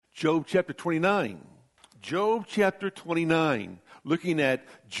Job chapter 29. Job chapter 29, looking at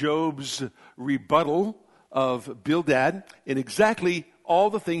Job's rebuttal of Bildad and exactly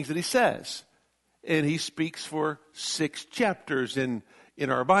all the things that he says. And he speaks for 6 chapters in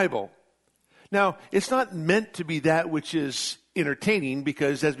our Bible. Now, it's not meant to be that which is entertaining,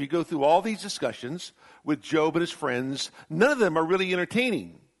 because as we go through all these discussions with Job and his friends, none of them are really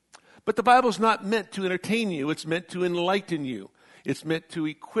entertaining. But the Bible's not meant to entertain you. It's meant to enlighten you. It's meant to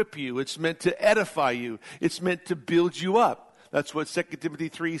equip you. It's meant to edify you. It's meant to build you up. That's what 2 Timothy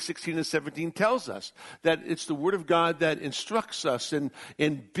 3:16 and 17 tells us, that it's the Word of God that instructs us and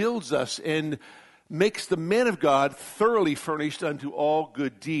builds us and makes the man of God thoroughly furnished unto all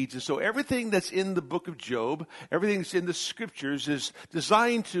good deeds. And so everything that's in the book of Job, everything that's in the Scriptures, is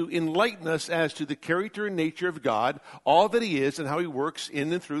designed to enlighten us as to the character and nature of God, all that He is, and how He works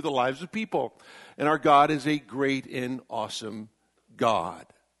in and through the lives of people. And our God is a great and awesome God.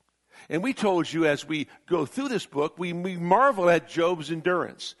 And we told you as we go through this book, we marvel at Job's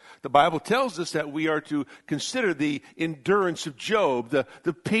endurance. The Bible tells us that we are to consider the endurance of Job,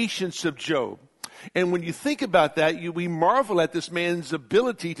 the patience of Job. And when you think about that, we marvel at this man's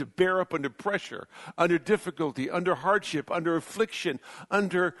ability to bear up under pressure, under difficulty, under hardship, under affliction,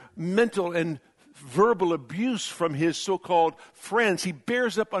 under mental and verbal abuse from his so-called friends. He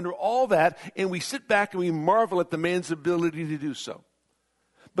bears up under all that, and we sit back and we marvel at the man's ability to do so.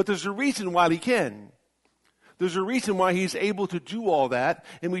 But there's a reason why he can. There's a reason why he's able to do all that.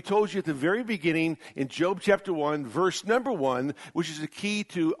 And we told you at the very beginning in Job chapter 1, verse number 1, which is the key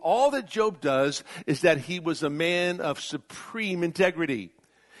to all that Job does, is that he was a man of supreme integrity.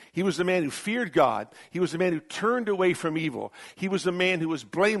 He was a man who feared God. He was a man who turned away from evil. He was a man who was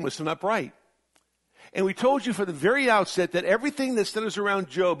blameless and upright. And we told you from the very outset that everything that centers around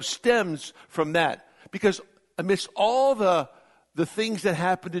Job stems from that. Because amidst all the things that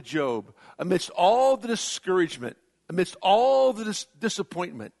happened to Job, amidst all the discouragement, amidst all the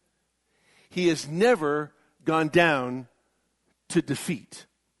disappointment, he has never gone down to defeat.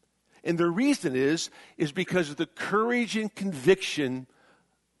 And the reason is because of the courage and conviction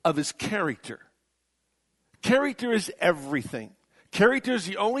of his character. Character is everything. Character is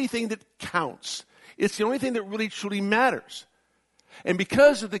the only thing that counts. It's the only thing that really truly matters. And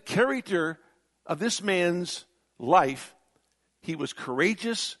because of the character of this man's life, he was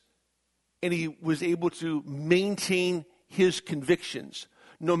courageous, and he was able to maintain his convictions,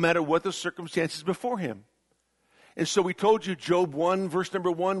 no matter what the circumstances before him. And so we told you Job 1, verse number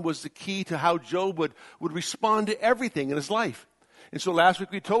 1, was the key to how Job would respond to everything in his life. And so last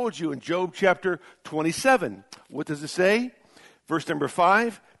week we told you in Job chapter 27, what does it say? Verse number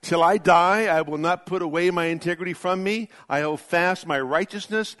 5, till I die, I will not put away my integrity from me. I hold fast my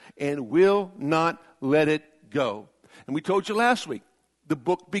righteousness and will not let it go. And we told you last week, the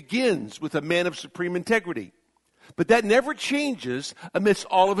book begins with a man of supreme integrity. But that never changes amidst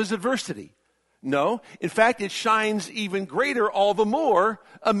all of his adversity. No, in fact, it shines even greater all the more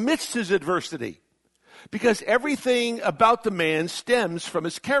amidst his adversity. Because everything about the man stems from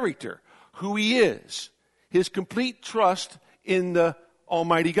his character, who he is, his complete trust in the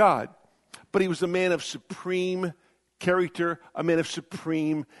Almighty God. But he was a man of supreme character, a man of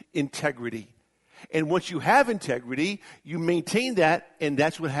supreme integrity. And once you have integrity, you maintain that, and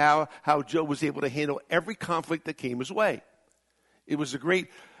that's how Job was able to handle every conflict that came his way. It was the great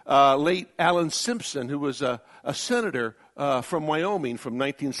late Alan Simpson, who was a senator from Wyoming from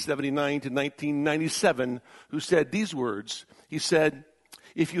 1979 to 1997, who said these words. He said,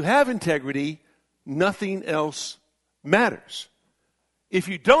 if you have integrity, nothing else matters. If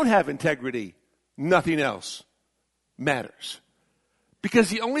you don't have integrity, nothing else matters.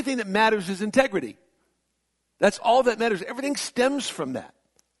 Because the only thing that matters is integrity. That's all that matters. Everything stems from that.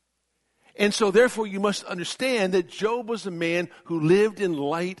 And so therefore you must understand that Job was a man who lived in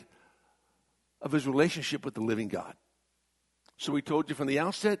light of his relationship with the living God. So we told you from the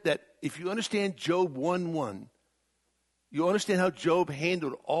outset that if you understand Job 1:1, you understand how Job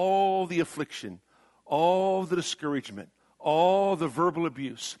handled all the affliction, all the discouragement, all the verbal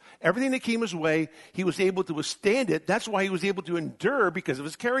abuse, everything that came his way, he was able to withstand it. That's why he was able to endure, because of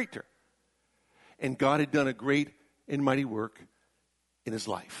his character. And God had done a great and mighty work in his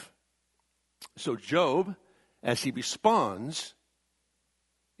life. So Job, as he responds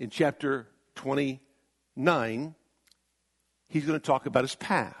in chapter 29, he's going to talk about his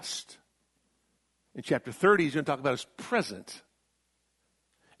past. In chapter 30, he's going to talk about his present.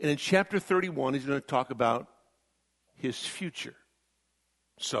 And in chapter 31, he's going to talk about his future.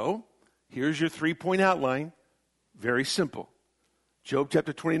 So, here's your 3-point outline. Very simple. Job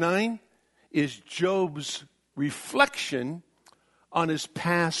chapter 29 is Job's reflection on his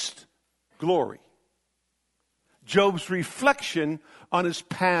past glory. Job's reflection on his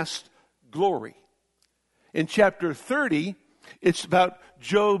past glory. In chapter 30, it's about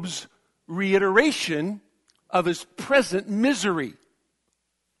Job's reiteration of his present misery.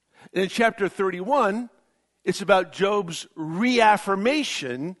 And in chapter 31, it's about Job's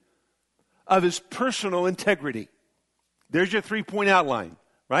reaffirmation of his personal integrity. There's your 3-point outline,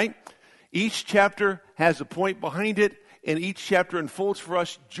 right? Each chapter has a point behind it, and each chapter unfolds for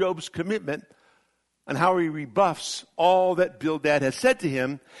us Job's commitment on how he rebuffs all that Bildad has said to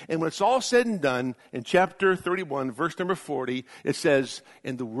him. And when it's all said and done, in chapter 31, verse number 40, it says,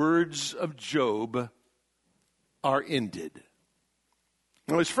 "And the words of Job are ended."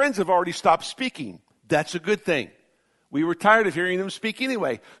 Now, his friends have already stopped speaking. That's a good thing. We were tired of hearing them speak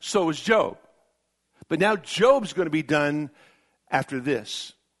anyway. So is Job. But now Job's going to be done after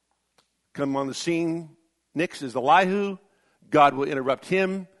this. Come on the scene next is Elihu. God will interrupt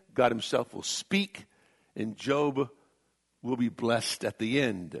him. God himself will speak. And Job will be blessed at the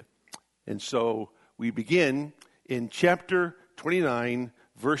end. And so we begin in chapter 29,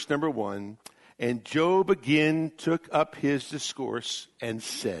 verse number 1. "And Job again took up his discourse and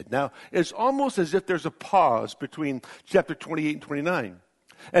said." Now, it's almost as if there's a pause between chapter 28 and 29.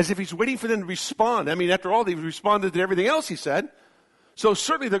 As if he's waiting for them to respond. I mean, after all, they've responded to everything else he said. So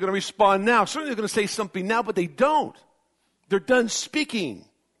certainly they're going to respond now. Certainly they're going to say something now, but they don't. They're done speaking.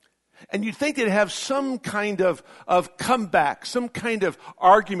 And you'd think they'd have some kind of comeback, some kind of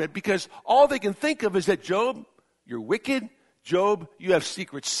argument, because all they can think of is that, Job, you're wicked. Job, you have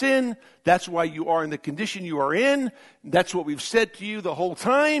secret sin. That's why you are in the condition you are in. That's what we've said to you the whole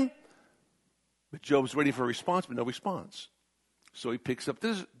time. But Job's waiting for a response, but no response. So he picks up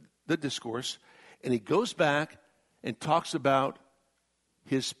the discourse, and he goes back and talks about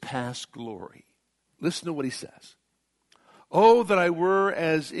his past glory. Listen to what he says. "Oh, that I were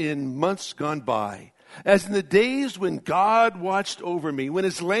as in months gone by, as in the days when God watched over me, when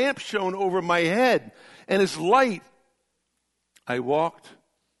his lamp shone over my head, and his light I walked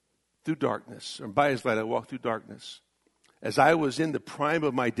through darkness," or by his light I walked through darkness. "As I was in the prime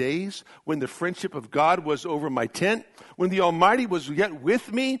of my days, when the friendship of God was over my tent, when the Almighty was yet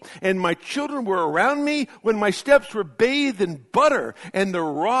with me, and my children were around me, when my steps were bathed in butter, and the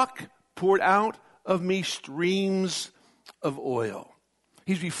rock poured out of me streams of oil."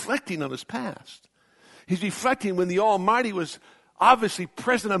 He's reflecting on his past. He's reflecting when the Almighty was obviously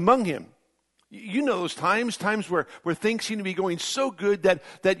present among him. You know those times where things seem to be going so good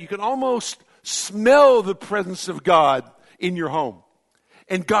that you can almost smell the presence of God in your home.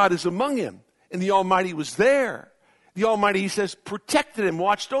 And God is among him. And the Almighty was there. The Almighty, he says, protected him,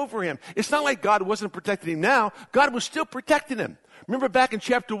 watched over him. It's not like God wasn't protecting him now. God was still protecting him. Remember back in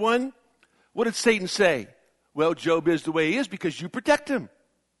chapter 1? What did Satan say? Well, Job is the way he is because you protect him.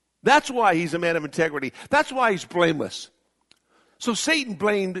 That's why he's a man of integrity. That's why he's blameless. So Satan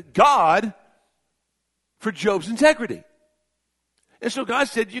blamed God for Job's integrity. And so God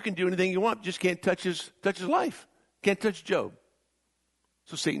said, you can do anything you want, just can't touch his life. Can't touch Job.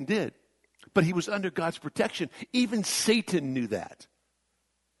 So Satan did. But he was under God's protection. Even Satan knew that.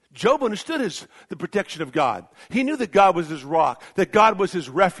 Job understood the protection of God. He knew that God was his rock, that God was his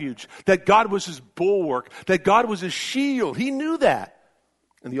refuge, that God was his bulwark, that God was his shield. He knew that.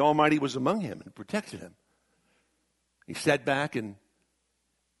 And the Almighty was among him and protected him. He sat back and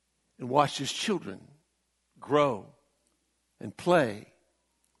watched his children grow and play.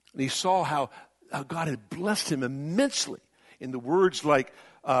 And he saw how God had blessed him immensely in the words like,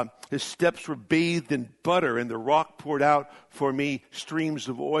 his steps were bathed in butter and the rock poured out for me streams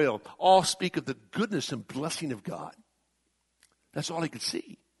of oil. All speak of the goodness and blessing of God. That's all he could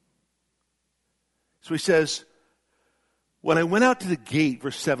see. So he says, when I went out to the gate,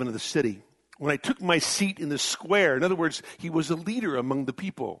 verse 7 of the city, when I took my seat in the square, in other words, he was a leader among the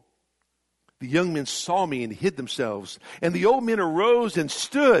people. The young men saw me and hid themselves, and the old men arose and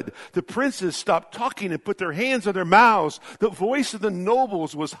stood. The princes stopped talking and put their hands on their mouths. The voice of the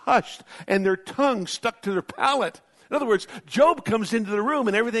nobles was hushed, and their tongue stuck to their palate. In other words, Job comes into the room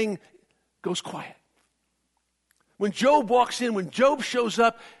and everything goes quiet. When Job walks in, when Job shows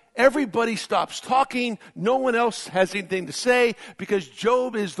up, everybody stops talking. No one else has anything to say because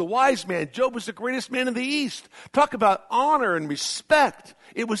Job is the wise man. Job was the greatest man in the East. Talk about honor and respect.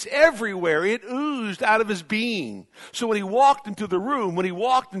 It was everywhere. It oozed out of his being. So when he walked into the room, when he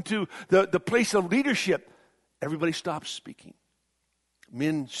walked into the place of leadership, everybody stopped speaking.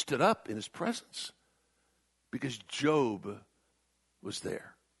 Men stood up in his presence because Job was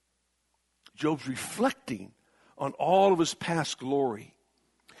there. Job's reflecting on all of his past glory.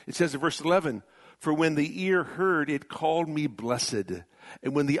 It says in verse 11, For when the ear heard, it called me blessed.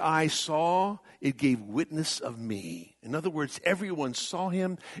 And when the eye saw, it gave witness of me. In other words, everyone saw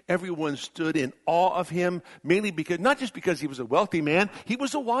him. Everyone stood in awe of him, mainly because, not just because he was a wealthy man, he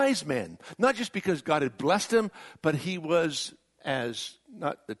was a wise man. Not just because God had blessed him, but he was, as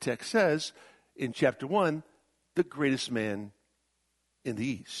not the text says in chapter 1, the greatest man in the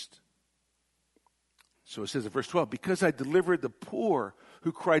East. So it says in verse 12, because I delivered the poor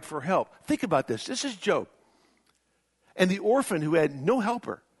who cried for help. Think about this. This is Job. And the orphan who had no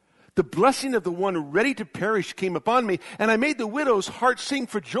helper. The blessing of the one ready to perish came upon me, and I made the widow's heart sing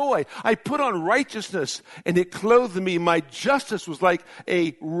for joy. I put on righteousness, and it clothed me. My justice was like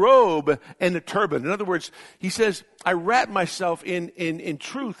a robe and a turban. In other words, he says, I wrapped myself in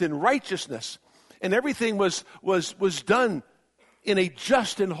truth and righteousness, and everything was done in a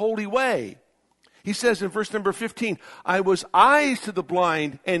just and holy way. He says in verse number 15, I was eyes to the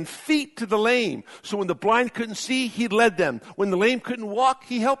blind and feet to the lame. So when the blind couldn't see, he led them. When the lame couldn't walk,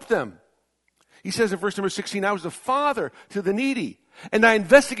 he helped them. He says in verse number 16, I was a father to the needy, and I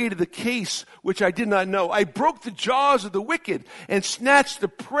investigated the case which I did not know. I broke the jaws of the wicked and snatched the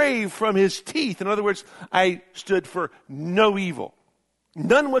prey from his teeth. In other words, I stood for no evil,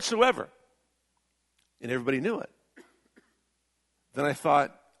 none whatsoever. And everybody knew it. Then I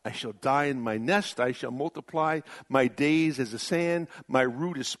thought, I shall die in my nest, I shall multiply my days as the sand, my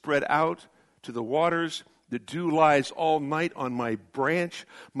root is spread out to the waters, the dew lies all night on my branch,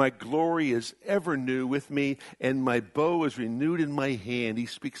 my glory is ever new with me, and my bow is renewed in my hand. He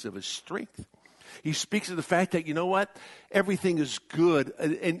speaks of his strength. He speaks of the fact that, you know what, everything is good.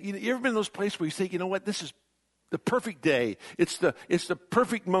 And you ever been in those places where you say, you know what, this is the perfect day. It's the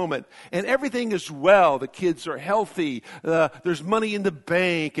perfect moment. And everything is well. The kids are healthy. There's money in the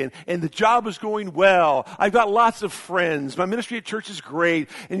bank. And the job is going well. I've got lots of friends. My ministry at church is great.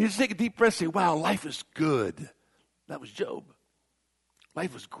 And you just take a deep breath and say, wow, life is good. That was Job.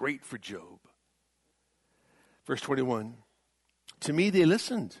 Life was great for Job. Verse 21. To me they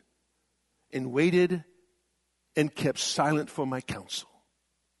listened and waited and kept silent for my counsel.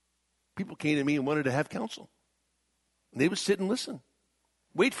 People came to me and wanted to have counsel. They would sit and listen.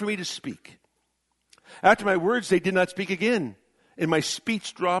 Wait for me to speak. After my words, they did not speak again, and my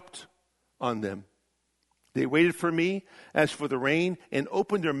speech dropped on them. They waited for me as for the rain, and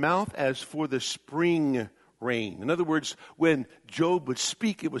opened their mouth as for the spring rain. In other words, when Job would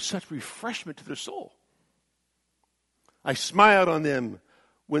speak, it was such refreshment to their soul. I smiled on them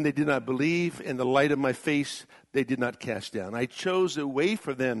when they did not believe, and the light of my face they did not cast down. I chose a way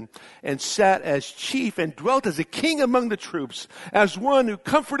for them and sat as chief and dwelt as a king among the troops, as one who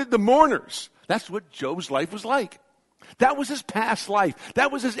comforted the mourners. That's what Job's life was like. That was his past life.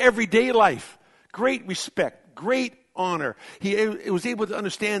 That was his everyday life. Great respect, great honor. He was able to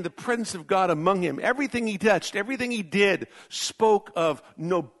understand the presence of God among him. Everything he touched, everything he did spoke of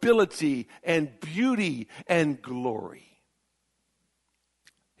nobility and beauty and glory.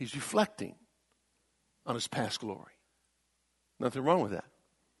 He's reflecting on his past glory. Nothing wrong with that.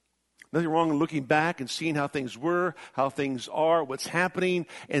 Nothing wrong in looking back and seeing how things were, how things are, what's happening,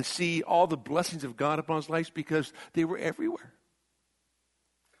 and see all the blessings of God upon his life because they were everywhere.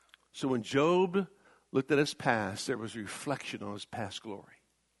 So when Job looked at his past, there was a reflection on his past glory.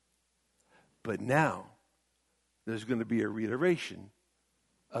 But now, there's going to be a reiteration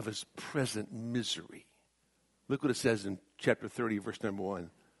of his present misery. Look what it says in chapter 30, verse number 1.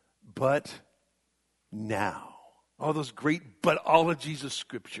 But now. All those great butologies of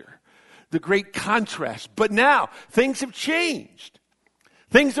Scripture. The great contrast. But now, things have changed.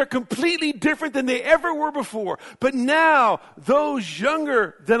 Things are completely different than they ever were before. But now, those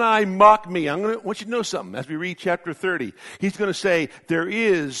younger than I mock me. I want you to know something as we read chapter 30. He's going to say, there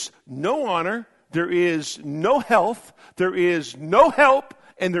is no honor, there is no health, there is no help,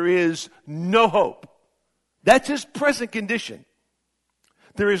 and there is no hope. That's his present condition.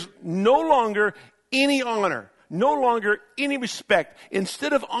 There is no longer any honor, no longer any respect.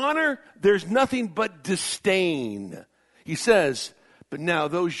 Instead of honor, there's nothing but disdain. He says, but now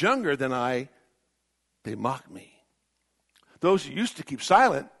those younger than I, they mock me. Those who used to keep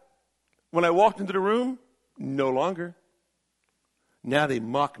silent, when I walked into the room, no longer. Now they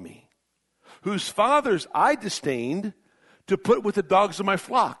mock me. Whose fathers I disdained to put with the dogs of my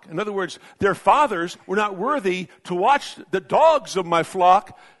flock. In other words, their fathers were not worthy to watch the dogs of my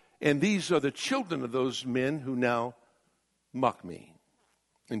flock, and these are the children of those men who now mock me.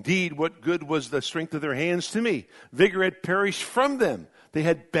 Indeed, what good was the strength of their hands to me? Vigor had perished from them. They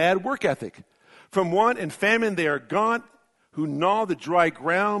had bad work ethic. From want and famine they are gone, who gnaw the dry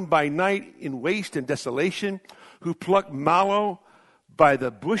ground by night in waste and desolation, who pluck mallow by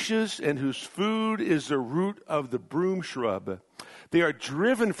the bushes and whose food is the root of the broom shrub. They are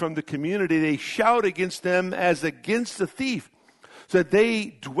driven from the community. They shout against them as against a thief. So that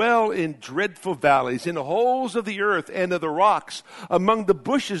they dwell in dreadful valleys, in holes of the earth and of the rocks. Among the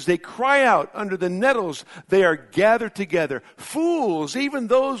bushes they cry out. Under the nettles they are gathered together. Fools, even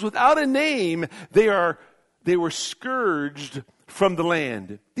those without a name, they were scourged from the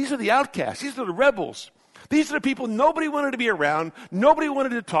land. These are the outcasts. These are the rebels. These are the people nobody wanted to be around. Nobody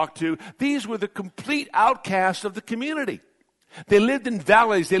wanted to talk to. These were the complete outcasts of the community. They lived in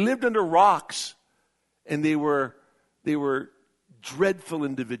valleys. They lived under rocks. And they were dreadful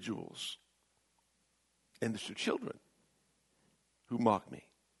individuals. And there's their children who mock me.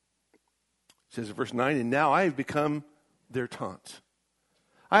 It says in verse 9, and now I have become their taunt.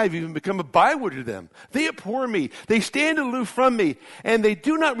 I have even become a byword to them. They abhor me. They stand aloof from me. And they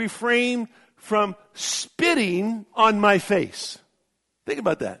do not refrain from spitting on my face. Think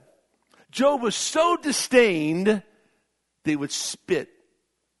about that. Job was so disdained, they would spit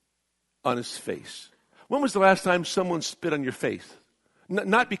on his face. When was the last time someone spit on your face?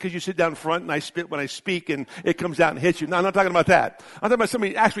 Not because you sit down front and I spit when I speak and it comes out and hits you. No, I'm not talking about that. I'm talking about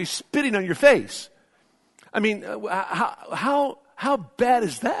somebody actually spitting on your face. I mean, how bad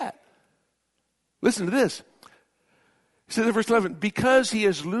is that? Listen to this. It says in verse 11, because he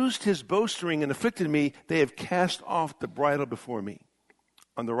has loosed his bowstring and afflicted me, they have cast off the bridle before me.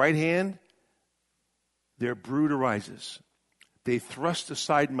 On the right hand, their brood arises. They thrust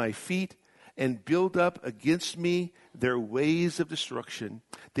aside my feet and build up against me their ways of destruction.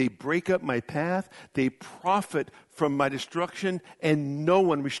 They break up my path. They profit from my destruction, and no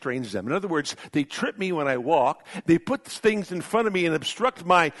one restrains them. In other words, they trip me when I walk. They put things in front of me and obstruct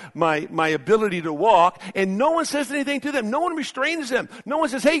my ability to walk, and no one says anything to them. No one restrains them. No one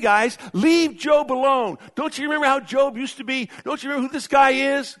says, hey guys, leave Job alone. Don't you remember how Job used to be? Don't you remember who this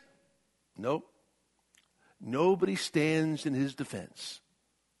guy is? Nope. Nobody stands in his defense.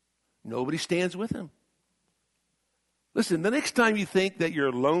 Nobody stands with him. Listen, the next time you think that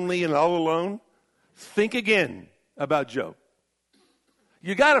you're lonely and all alone, think again about Job.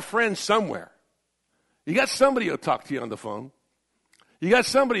 You got a friend somewhere. You got somebody who'll talk to you on the phone. You got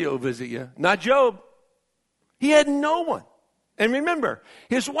somebody who'll visit you. Not Job. He had no one. And remember,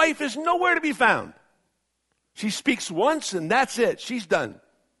 his wife is nowhere to be found. She speaks once and that's it. She's done.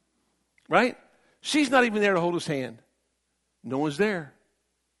 Right? She's not even there to hold his hand. No one's there.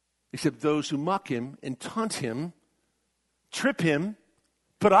 Except those who mock him and taunt him, trip him,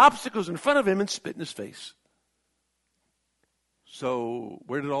 put obstacles in front of him, and spit in his face. So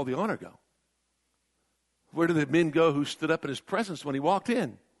where did all the honor go? Where did the men go who stood up in his presence when he walked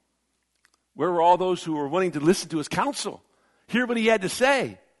in? Where were all those who were wanting to listen to his counsel, hear what he had to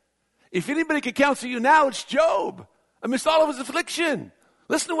say? If anybody could counsel you now, it's Job, amidst all of his affliction.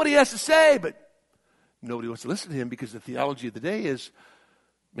 Listen to what he has to say, but nobody wants to listen to him because the theology of the day is,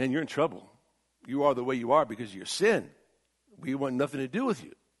 man, you're in trouble. You are the way you are because of your sin. We want nothing to do with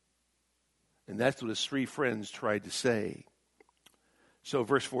you. And that's what his three friends tried to say. So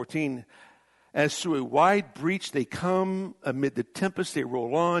verse 14, as through a wide breach they come, amid the tempest they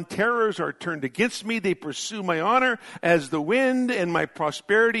roll on. Terrors are turned against me. They pursue my honor as the wind, and my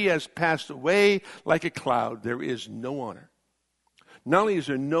prosperity has passed away like a cloud. There is no honor. Not only is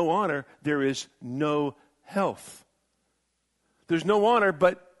there no honor, there is no health. There's no honor,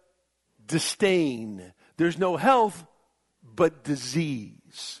 but disdain. There's no health, but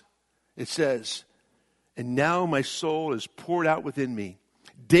disease. It says, and now my soul is poured out within me.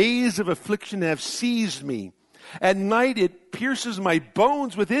 Days of affliction have seized me. At night it pierces my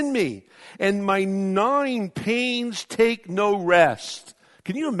bones within me, and my gnawing pains take no rest.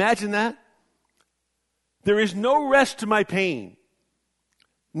 Can you imagine that? There is no rest to my pain.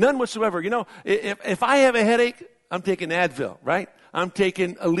 None whatsoever. You know, if I have a headache, I'm taking Advil, right? I'm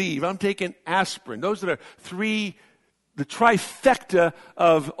taking Aleve. I'm taking aspirin. Those are the trifecta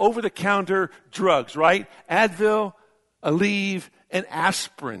of over-the-counter drugs, right? Advil, Aleve, and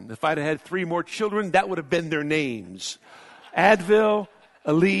aspirin. If I'd have had 3 more children, that would have been their names. Advil,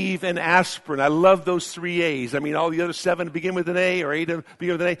 Aleve, and aspirin. I love those 3 A's. I mean, all the other 7 begin with an A, or 8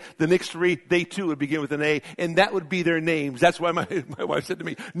 begin with an A. The next 3, they too would begin with an A, and that would be their names. That's why my wife said to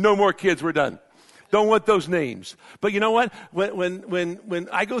me, no more kids, we're done. Don't want those names. But you know what? When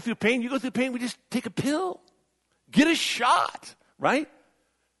I go through pain, you go through pain, we just take a pill. Get a shot, right?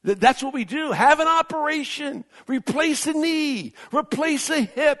 That's what we do. Have an operation. Replace a knee. Replace a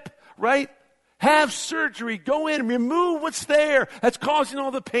hip, right? Have surgery. Go in and remove what's there that's causing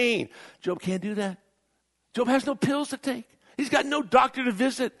all the pain. Job can't do that. Job has no pills to take. He's got no doctor to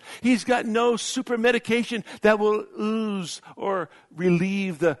visit. He's got no super medication that will ooze or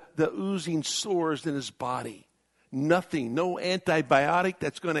relieve the oozing sores in his body. Nothing, no antibiotic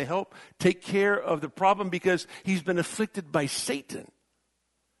that's going to help take care of the problem because he's been afflicted by Satan.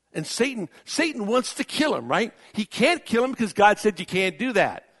 And Satan wants to kill him, right? He can't kill him because God said you can't do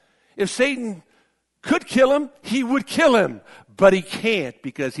that. If Satan could kill him, he would kill him. But he can't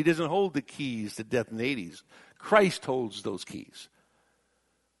because he doesn't hold the keys to death and Hades. Christ holds those keys.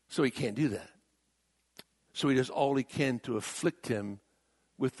 So he can't do that. So he does all he can to afflict him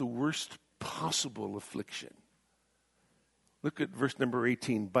with the worst possible affliction. Look at verse number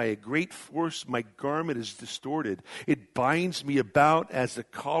 18. By a great force my garment is distorted. It binds me about as the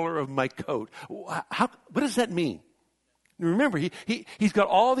collar of my coat. What does that mean? Remember, he's got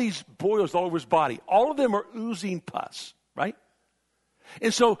all these boils all over his body. All of them are oozing pus, right?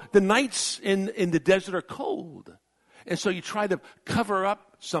 And so the nights in the desert are cold. And so you try to cover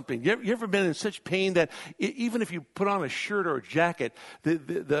up something. You ever been in such pain that even if you put on a shirt or a jacket,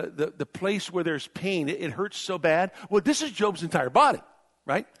 the place where there's pain, it hurts so bad? Well, this is Job's entire body,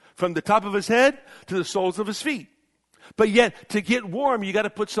 right? From the top of his head to the soles of his feet. But yet, to get warm, you got to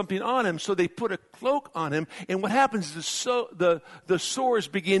put something on him. So they put a cloak on him. And what happens is the sores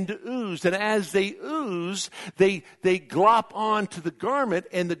begin to ooze. And as they ooze, they glop onto the garment.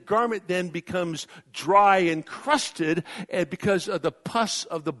 And the garment then becomes dry and crusted because of the pus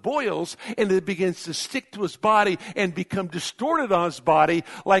of the boils. And it begins to stick to his body and become distorted on his body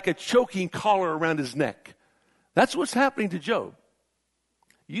like a choking collar around his neck. That's what's happening to Job.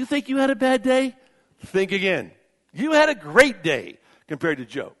 You think you had a bad day? Think again. You had a great day compared to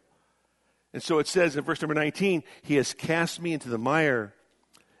Job. And so it says in verse number 19, he has cast me into the mire,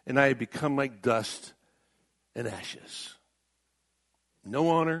 and I have become like dust and ashes. No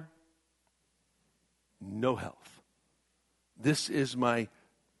honor, no health. This is my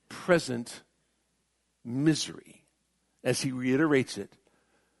present misery, as he reiterates it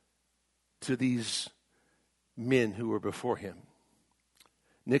to these men who were before him.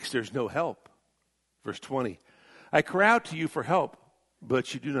 Next, there's no help. Verse 20. I cry out to you for help,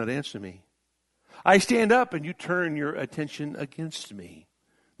 but you do not answer me. I stand up and you turn your attention against me.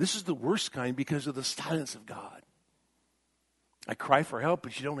 This is the worst kind because of the silence of God. I cry for help,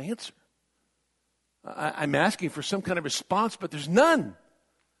 but you don't answer. I'm asking for some kind of response, but there's none.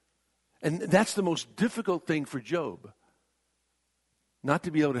 And that's the most difficult thing for Job. Not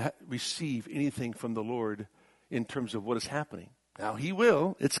to be able to receive anything from the Lord in terms of what is happening. Now, he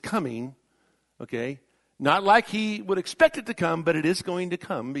will. It's coming. Okay? Not like he would expect it to come, but it is going to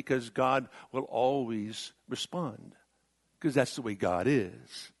come because God will always respond. Because that's the way God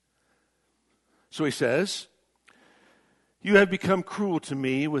is. So he says, you have become cruel to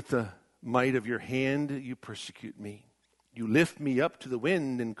me with the might of your hand. You persecute me. You lift me up to the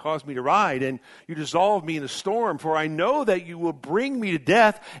wind and cause me to ride, and you dissolve me in a storm. For I know that you will bring me to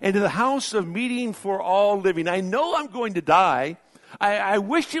death and to the house of meeting for all living. I know I'm going to die. I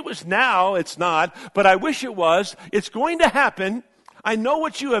wish it was now. It's not, but I wish it was. It's going to happen. I know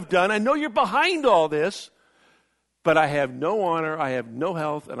what you have done. I know you're behind all this, but I have no honor, I have no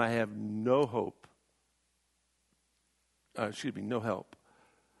health, and I have no hope. No help.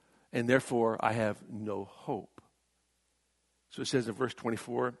 And therefore, I have no hope. So it says in verse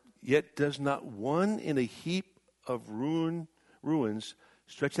 24, yet does not one in a heap of ruins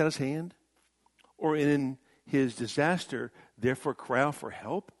stretch out his hand, or in his disaster, therefore cry out for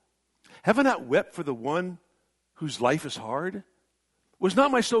help? Have I not wept for the one whose life is hard? Was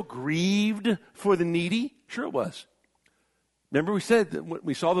not my soul grieved for the needy? Sure it was. Remember we said that when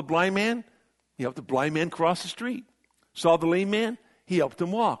we saw the blind man, he helped the blind man cross the street. Saw the lame man, he helped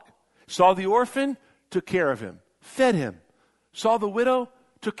him walk. Saw the orphan, took care of him, fed him. Saw the widow,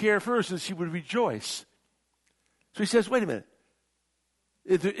 took care of her so that she would rejoice. So he says, wait a minute.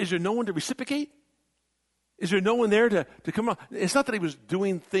 Is there no one to reciprocate? Is there no one there to come on? It's not that he was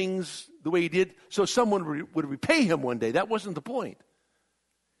doing things the way he did so someone would repay him one day. That wasn't the point.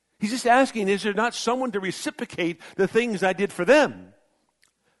 He's just asking, is there not someone to reciprocate the things I did for them?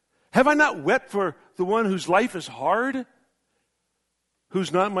 Have I not wept for the one whose life is hard?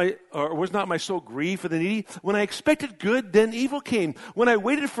 Was not my soul grieved for the needy? When I expected good, then evil came. When I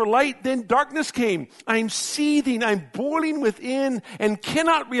waited for light, then darkness came. I'm seething, I'm boiling within and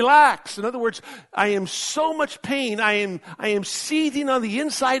cannot relax. In other words, I am so much pain. I am seething on the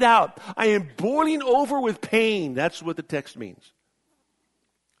inside out. I am boiling over with pain. That's what the text means.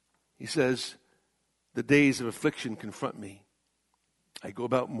 He says, the days of affliction confront me. I go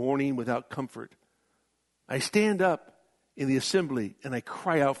about mourning without comfort. I stand up in the assembly and I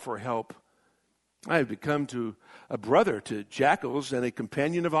cry out for help. I have become to a brother to jackals and a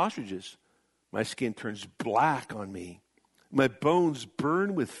companion of ostriches. My skin turns black on me. My bones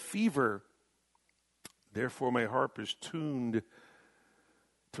burn with fever. Therefore my harp is tuned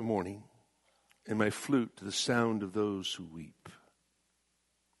to mourning, and my flute to the sound of those who weep.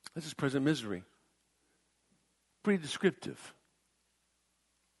 This is present misery. Pretty descriptive.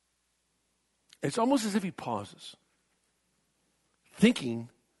 It's almost as if he pauses, thinking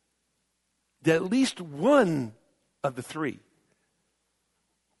that at least one of the three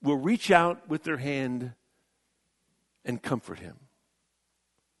will reach out with their hand and comfort him.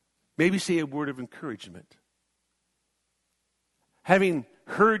 Maybe say a word of encouragement. Having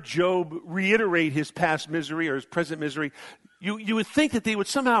heard Job reiterate his past misery or his present misery, you would think that they would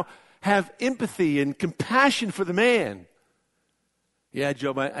somehow have empathy and compassion for the man. Yeah,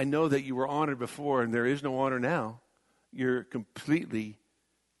 Job, I know that you were honored before and there is no honor now. You're completely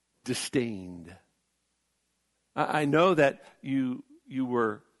disdained. I know that you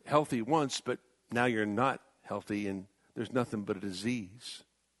were healthy once, but now you're not healthy and there's nothing but a disease.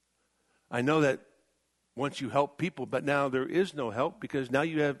 I know that once you helped people, but now there is no help because now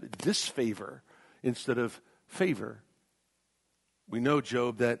you have disfavor instead of favor. We know,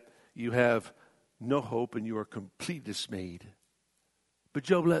 Job, that you have no hope and you are completely dismayed. But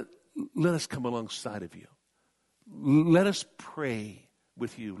Job, let us come alongside of you. Let us pray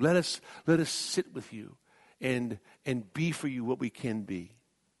with you. Let us sit with you and be for you what we can be.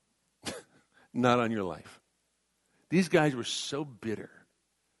 Not on your life. These guys were so bitter,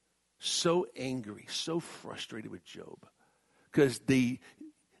 so angry, so frustrated with Job because they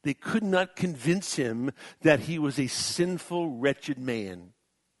could not convince him that he was a sinful, wretched man.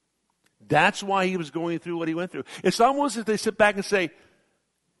 That's why he was going through what he went through. It's almost as if they sit back and say,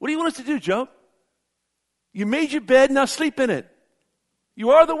 what do you want us to do, Job? You made your bed, now sleep in it.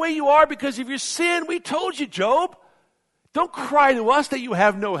 You are the way you are because of your sin. We told you, Job. Don't cry to us that you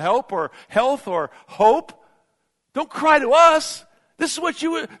have no help or health or hope. Don't cry to us. This is what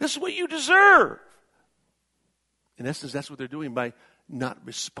you deserve. In essence, that's what they're doing by not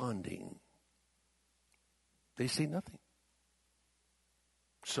responding. They say nothing.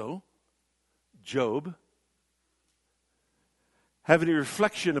 So, Job, having a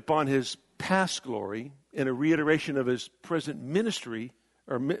reflection upon his past glory and a reiteration of his present ministry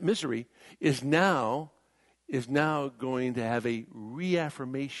or misery, is now going to have a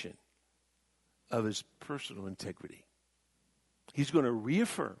reaffirmation of his personal integrity. He's going to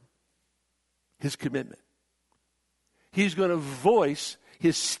reaffirm his commitment. He's going to voice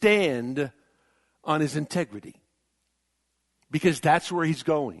his stand on his integrity because that's where he's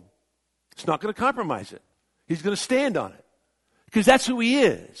going. It's not going to compromise it. He's going to stand on it because that's who he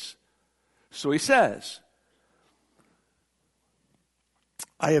is. So he says,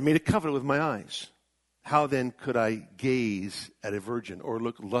 I have made a covenant with my eyes. How then could I gaze at a virgin or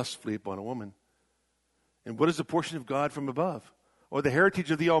look lustfully upon a woman? And what is the portion of God from above? Or the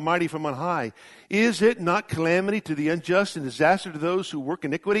heritage of the Almighty from on high? Is it not calamity to the unjust and disaster to those who work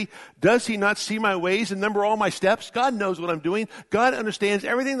iniquity? Does he not see my ways and number all my steps? God knows what I'm doing. God understands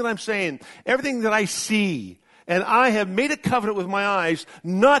everything that I'm saying, everything that I see. And I have made a covenant with my eyes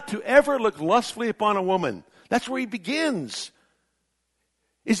not to ever look lustfully upon a woman. That's where he begins.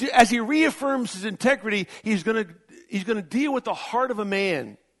 As he reaffirms his integrity, he's going to deal with the heart of a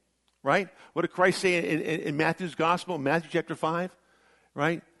man, right? What did Christ say in Matthew's gospel, Matthew chapter 5,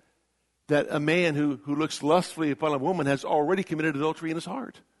 right? That a man who looks lustfully upon a woman has already committed adultery in his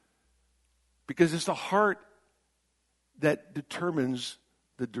heart. Because it's the heart that determines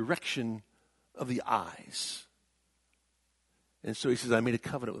the direction of the eyes. And so he says, I made a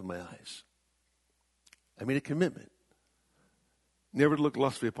covenant with my eyes. I made a commitment. Never to look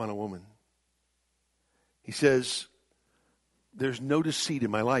lustfully upon a woman. He says, there's no deceit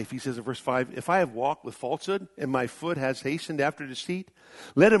in my life. He says in verse 5, if I have walked with falsehood and my foot has hastened after deceit,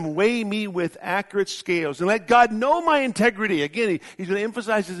 let him weigh me with accurate scales and let God know my integrity. Again, he's going to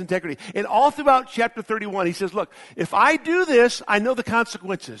emphasize his integrity. And all throughout chapter 31, he says, look, if I do this, I know the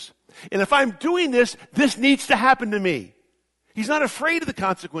consequences. And if I'm doing this, this needs to happen to me. He's not afraid of the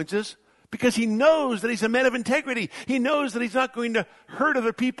consequences. Because he knows that he's a man of integrity. He knows that he's not going to hurt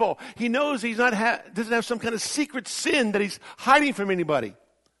other people. He knows he's not doesn't have some kind of secret sin that he's hiding from anybody.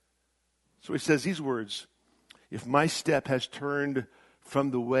 So he says these words, if my step has turned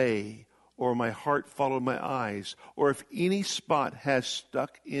from the way, or my heart followed my eyes, or if any spot has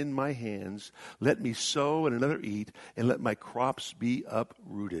stuck in my hands, let me sow and another eat, and let my crops be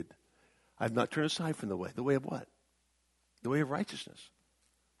uprooted. I've not turned aside from the way. The way of what? The way of righteousness.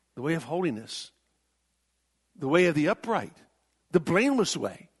 The way of holiness, the way of the upright, the blameless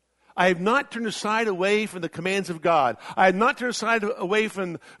way. I have not turned aside away from the commands of God. I have not turned aside away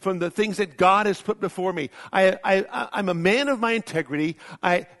from the things that God has put before me. I'm a man of my integrity.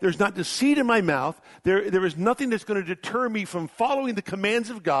 There's not deceit in my mouth. There is nothing that's going to deter me from following the commands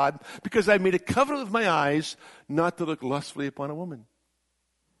of God, because I've made a covenant with my eyes not to look lustfully upon a woman.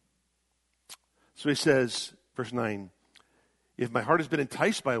 So he says, verse 9, if my heart has been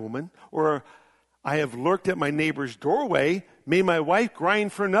enticed by a woman, or I have lurked at my neighbor's doorway, may my wife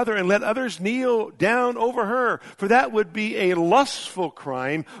grind for another and let others kneel down over her. For that would be a lustful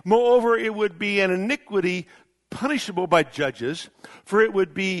crime. Moreover, it would be an iniquity punishable by judges. For it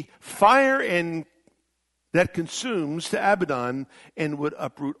would be fire and that consumes to Abaddon and would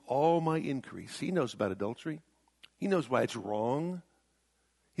uproot all my increase. He knows about adultery. He knows why it's wrong.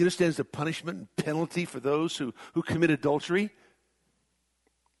 He understands the punishment and penalty for those who commit adultery.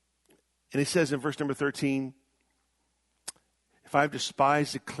 And he says in verse number 13, if I have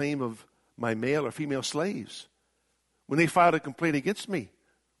despised the claim of my male or female slaves, when they filed a complaint against me,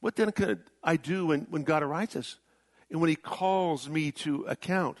 what then could I do when God arises? And when he calls me to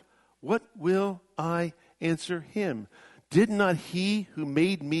account, what will I answer him? Did not he who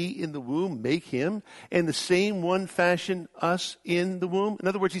made me in the womb make him, and the same one fashion us in the womb? In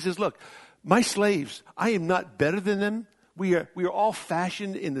other words, he says, look, my slaves, I am not better than them. We are all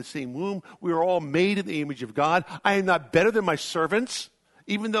fashioned in the same womb. We are all made in the image of God. I am not better than my servants.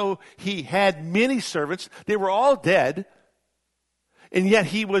 Even though he had many servants, they were all dead. And yet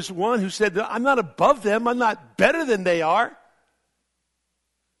he was one who said, I'm not above them. I'm not better than they are.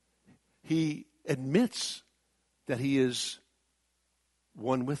 He admits that he is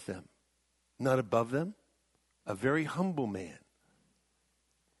one with them, not above them, a very humble man.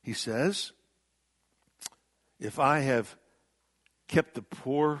 He says, if I have kept the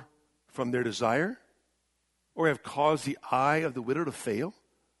poor from their desire, or have caused the eye of the widow to fail,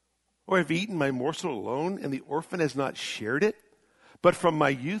 or have eaten my morsel alone, and the orphan has not shared it, but from my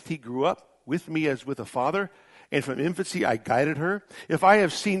youth he grew up with me as with a father, and from infancy I guided her. If I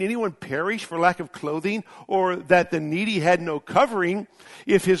have seen anyone perish for lack of clothing, or that the needy had no covering,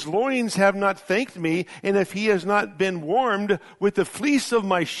 if his loins have not thanked me, and if he has not been warmed with the fleece of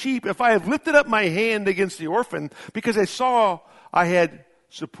my sheep, if I have lifted up my hand against the orphan, because I saw I had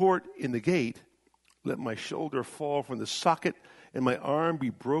support in the gate, let my shoulder fall from the socket, and my arm be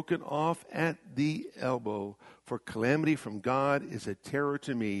broken off at the elbow. For calamity from God is a terror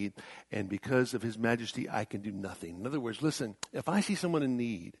to me, and because of his majesty I can do nothing. In other words, listen, if I see someone in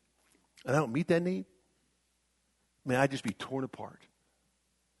need, and I don't meet that need, may I just be torn apart.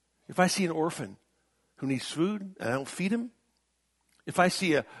 If I see an orphan who needs food, and I don't feed him, if I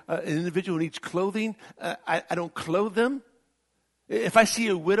see an individual who needs clothing, I don't clothe them, if I see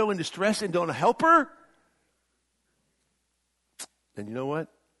a widow in distress and don't help her, then you know what?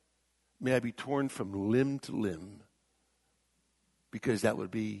 May I be torn from limb to limb, because that would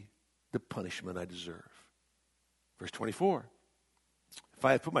be the punishment I deserve. Verse 24. If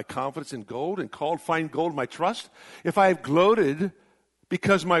I have put my confidence in gold and called fine gold my trust, if I have gloated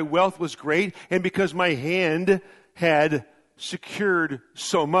because my wealth was great and because my hand had secured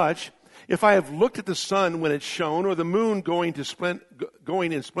so much, if I have looked at the sun when it shone, or the moon going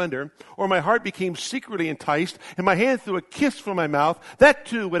in splendor, or my heart became secretly enticed, and my hand threw a kiss from my mouth, that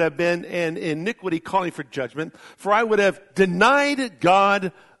too would have been an iniquity calling for judgment, for I would have denied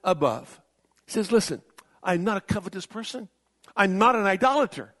God above. He says, listen, I'm not a covetous person. I'm not an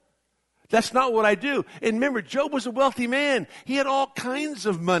idolater. That's not what I do. And remember, Job was a wealthy man. He had all kinds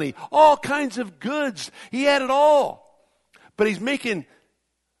of money, all kinds of goods. He had it all. But he's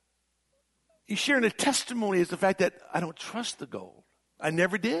sharing a testimony as the fact that I don't trust the gold. I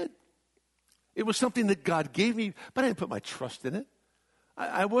never did. It was something that God gave me, but I didn't put my trust in it.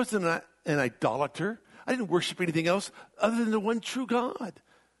 I wasn't an idolater. I didn't worship anything else other than the one true God.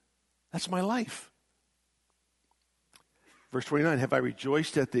 That's my life. Verse 29, have I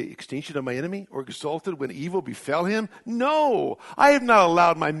rejoiced at the extinction of my enemy, or exulted when evil befell him? No, I have not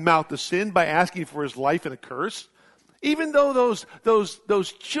allowed my mouth to sin by asking for his life in a curse. Even though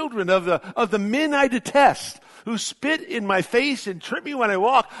those children of the men I detest, who spit in my face and trip me when I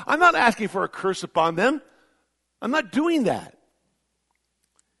walk, I'm not asking for a curse upon them. I'm not doing that.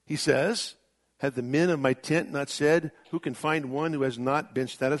 He says, have the men of my tent not said, who can find one who has not been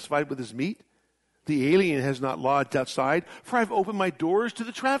satisfied with his meat? The alien has not lodged outside, for I've opened my doors to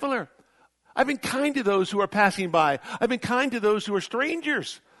the traveler. I've been kind to those who are passing by. I've been kind to those who are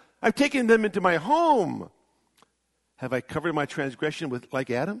strangers. I've taken them into my home. Have I covered my transgression like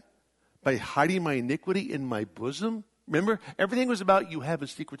Adam? By hiding my iniquity in my bosom? Remember, everything was about you have a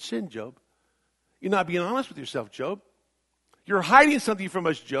secret sin, Job. You're not being honest with yourself, Job. You're hiding something from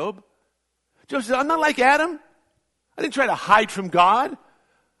us, Job. Job says, I'm not like Adam. I didn't try to hide from God.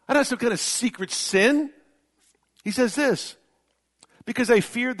 I don't have some kind of secret sin. He says this, because I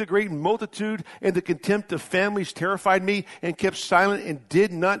feared the great multitude and the contempt of families terrified me and kept silent and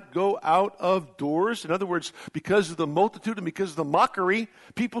did not go out of doors. In other words, because of the multitude and because of the mockery,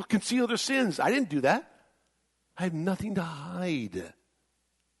 people conceal their sins. I didn't do that. I have nothing to hide.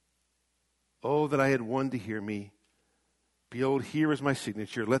 Oh, that I had one to hear me. Behold, here is my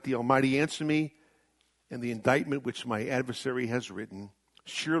signature. Let the Almighty answer me and the indictment which my adversary has written.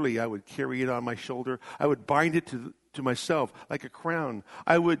 Surely I would carry it on my shoulder. I would bind it to myself like a crown.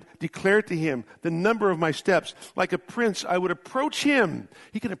 I would declare to him the number of my steps. Like a prince, I would approach him.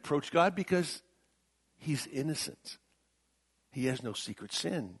 He can approach God because he's innocent. He has no secret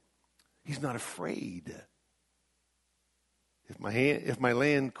sin. He's not afraid. If my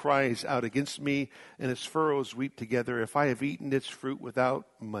land cries out against me and its furrows weep together, if I have eaten its fruit without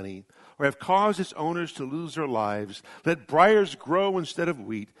money, or have caused its owners to lose their lives, let briars grow instead of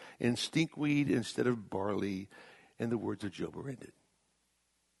wheat and stinkweed instead of barley. And the words of Job are ended.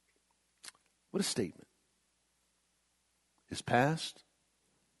 What a statement. His past,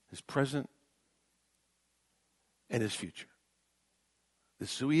 his present, and his future.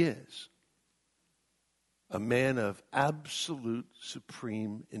 This is who he is. A man of absolute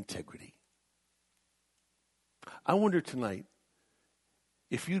supreme integrity. I wonder tonight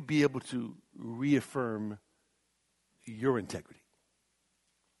if you'd be able to reaffirm your integrity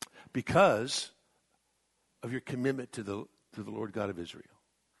because of your commitment to the Lord God of Israel.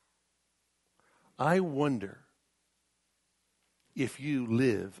 I wonder if you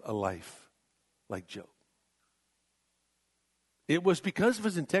live a life like Job. It was because of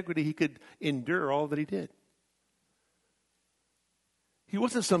his integrity he could endure all that he did. He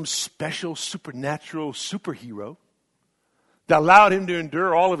wasn't some special, supernatural superhero that allowed him to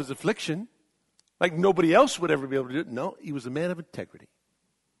endure all of his affliction like nobody else would ever be able to do it. No, he was a man of integrity.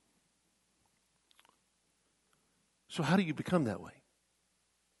 So how do you become that way?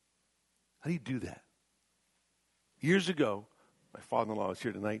 How do you do that? Years ago, my father-in-law is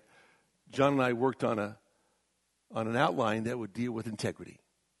here tonight. John and I worked on an outline that would deal with integrity.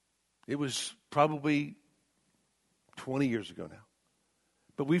 It was probably 20 years ago now.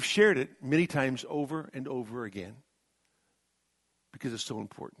 But we've shared it many times over and over again because it's so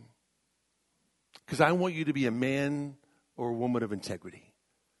important. Because I want you to be a man or a woman of integrity.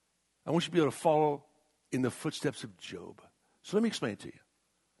 I want you to be able to follow in the footsteps of Job. So let me explain it to you.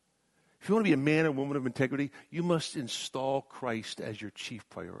 If you want to be a man or woman of integrity, you must install Christ as your chief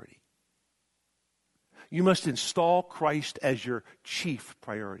priority. You must install Christ as your chief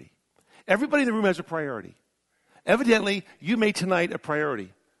priority. Everybody in the room has a priority. Evidently, you made tonight a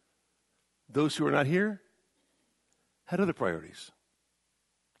priority. Those who are not here had other priorities.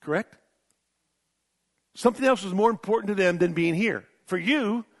 Correct? Something else was more important to them than being here. For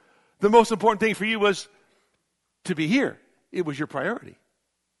you, the most important thing for you was to be here. It was your priority.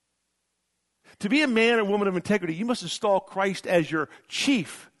 To be a man or woman of integrity, you must install Christ as your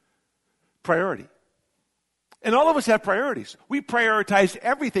chief priority. And all of us have priorities. We prioritize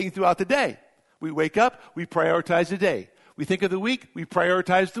everything throughout the day. We wake up, we prioritize the day. We think of the week, we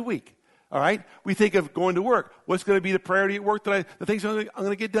prioritize the week. All right? We think of going to work. What's going to be the priority at work? The things I'm going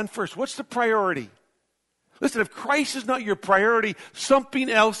to get done first. What's the priority? Listen, if Christ is not your priority, something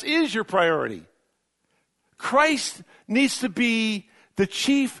else is your priority. Christ needs to be the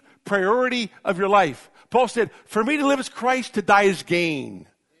chief priority of your life. Paul said, for me to live is Christ, to die is gain.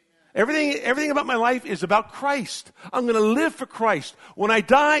 Everything about my life is about Christ. I'm going to live for Christ. When I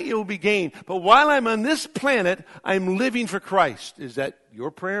die, it will be gain. But while I'm on this planet, I'm living for Christ. Is that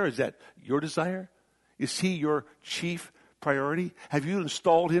your prayer? Is that your desire? Is he your chief priority? Have you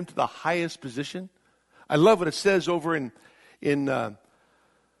installed him to the highest position? I love what it says over in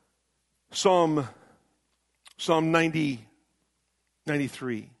Psalm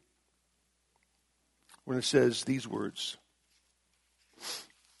 93, when it says these words.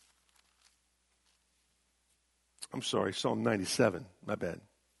 I'm sorry, Psalm 97, my bad.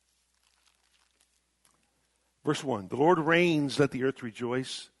 Verse 1, the Lord reigns, let the earth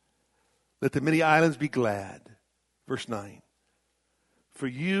rejoice. Let the many islands be glad. Verse 9, for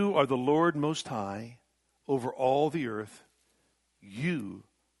you are the Lord most high over all the earth. You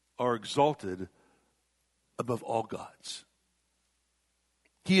are exalted above all gods.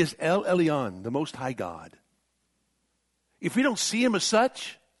 He is El Elyon, the most high God. If we don't see him as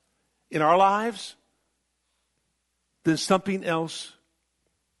such in our lives, then something else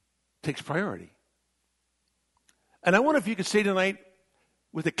takes priority. And I wonder if you could say tonight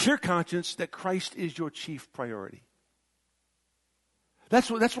with a clear conscience that Christ is your chief priority. That's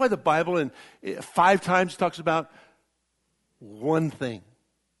why the Bible 5 times talks about one thing.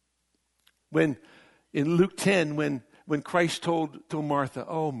 When in Luke 10, when Christ told Martha,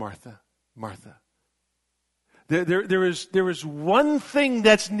 "Oh, Martha, Martha, there is one thing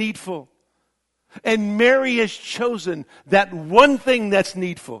that's needful, and Mary has chosen that one thing that's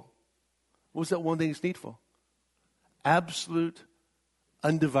needful." What was that one thing that's needful? Absolute,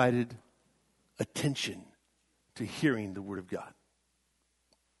 undivided attention to hearing the Word of God.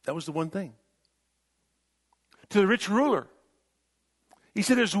 That was the one thing. To the rich ruler, he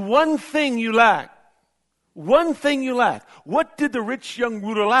said, "There's one thing you lack. One thing you lack." What did the rich young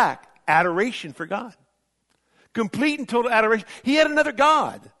ruler lack? Adoration for God. Complete and total adoration. He had another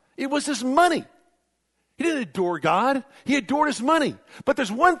God. It was his money. He didn't adore God. He adored his money. But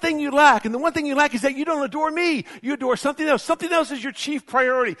there's one thing you lack, and the one thing you lack is that you don't adore me. You adore something else. Something else is your chief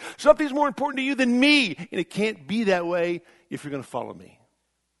priority. Something's more important to you than me. And it can't be that way if you're going to follow me.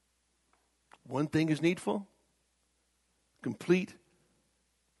 One thing is needful. Complete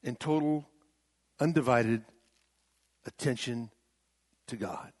and total, undivided attention to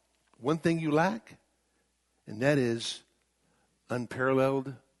God. One thing you lack, and that is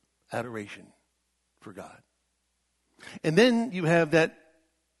unparalleled adoration for God. And then you have that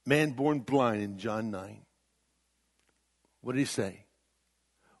man born blind in John 9. What did he say?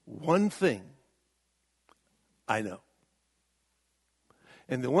 One thing I know.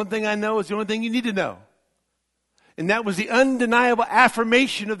 And the one thing I know is the only thing you need to know. And that was the undeniable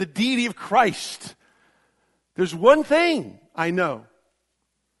affirmation of the deity of Christ. There's one thing I know.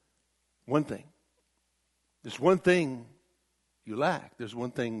 One thing. There's one thing you lack. There's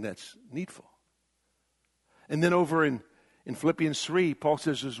one thing that's needful. And then over in Philippians 3, Paul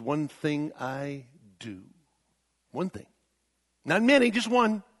says, "There's one thing I do." One thing. Not many, just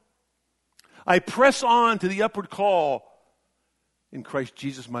one. "I press on to the upward call in Christ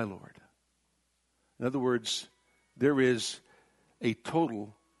Jesus my Lord." In other words, there is a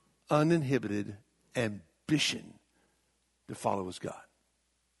total, uninhibited ambition to follow his God.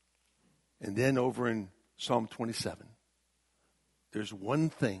 And then over in Psalm 27, "There's one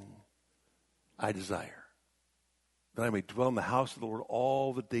thing I desire, that I may dwell in the house of the Lord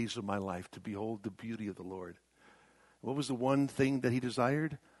all the days of my life, to behold the beauty of the Lord." What was the one thing that he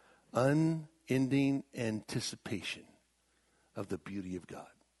desired? Unending anticipation of the beauty of God.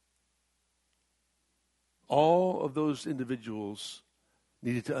 All of those individuals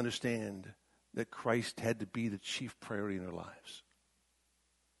needed to understand that Christ had to be the chief priority in their lives.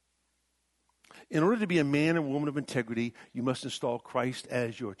 In order to be a man or woman of integrity, you must install Christ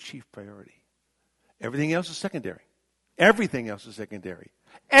as your chief priority. Everything else is secondary. Everything else is secondary.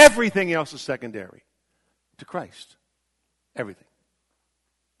 Everything else is secondary to Christ. Everything.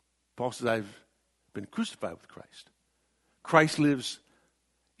 Paul says, "I've been crucified with Christ. Christ lives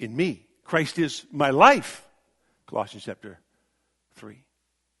in me. Christ is my life." Colossians chapter 3.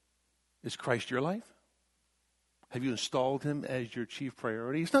 Is Christ your life? Have you installed him as your chief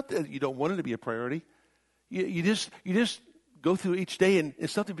priority? It's not that you don't want him to be a priority. You just go through each day and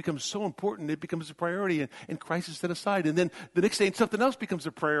something becomes so important, it becomes a priority and Christ is set aside. And then the next day something else becomes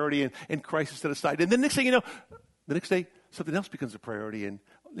a priority and Christ is set aside. And then next thing you know, the next day something else becomes a priority. And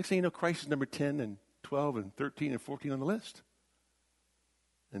next thing you know, Christ is number 10 and 12 and 13 and 14 on the list.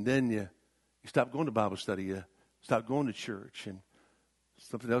 And then you stop going to Bible study, you stop going to church, and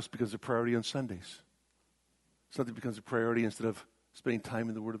something else becomes a priority on Sundays. Something becomes a priority instead of spending time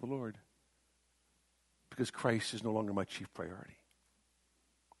in the Word of the Lord. Because Christ is no longer my chief priority.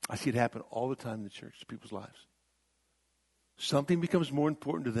 I see it happen all the time in the church, to people's lives. Something becomes more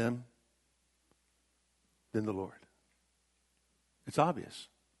important to them than the Lord. It's obvious.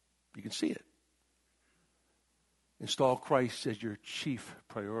 You can see it. Install Christ as your chief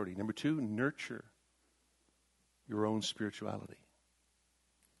priority. Number 2, nurture your own spirituality.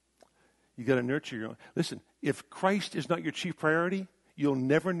 You got to nurture your own. Listen, if Christ is not your chief priority, you'll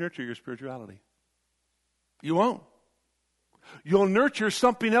never nurture your spirituality. You won't. You'll nurture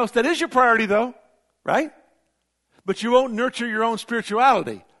something else that is your priority, though, right? But you won't nurture your own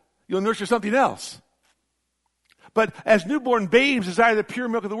spirituality. You'll nurture something else. But as newborn babes desire the pure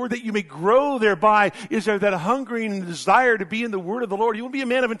milk of the Word, that you may grow thereby, is there that hungering and desire to be in the Word of the Lord. You want to be a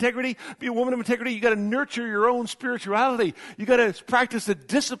man of integrity, be a woman of integrity, you got to nurture your own spirituality. You got to practice the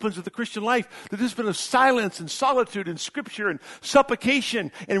disciplines of the Christian life, the discipline of silence and solitude and Scripture and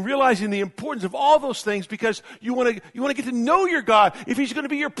supplication, and realizing the importance of all those things, because you want to get to know your God. If He's going to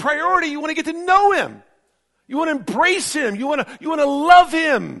be your priority, you want to get to know Him. You want to embrace Him. You want to love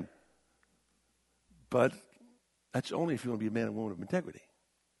Him. But that's only if you want to be a man and woman of integrity.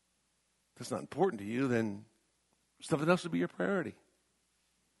 If that's not important to you, then something else will be your priority.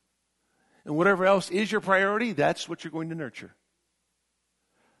 And whatever else is your priority, that's what you're going to nurture.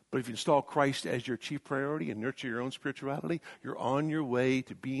 But if you install Christ as your chief priority and nurture your own spirituality, you're on your way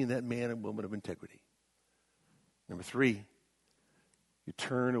to being that man and woman of integrity. Number 3, you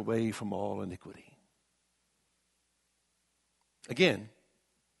turn away from all iniquity. Again,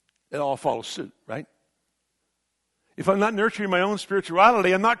 it all follows suit, right? If I'm not nurturing my own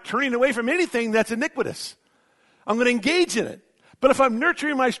spirituality, I'm not turning away from anything that's iniquitous. I'm going to engage in it. But if I'm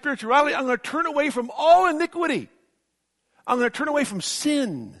nurturing my spirituality, I'm going to turn away from all iniquity. I'm going to turn away from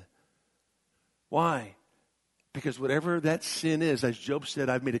sin. Why? Because whatever that sin is, as Job said,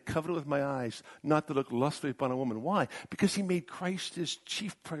 I've made a covenant with my eyes not to look lustfully upon a woman. Why? Because he made Christ his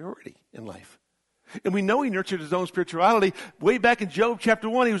chief priority in life. And we know he nurtured his own spirituality. Way back in Job chapter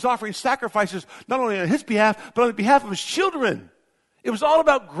 1, he was offering sacrifices not only on his behalf, but on behalf of his children. It was all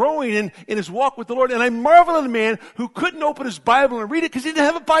about growing in his walk with the Lord. And I marvel at a man who couldn't open his Bible and read it because he didn't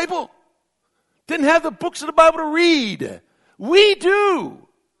have a Bible. Didn't have the books of the Bible to read. We do.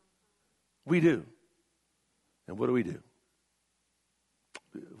 We do. And what do?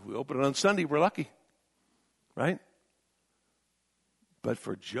 If we open it on Sunday, we're lucky. Right? But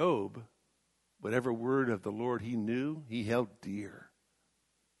for Job, whatever word of the Lord he knew, he held dear.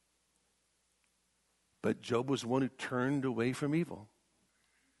 But Job was the one who turned away from evil.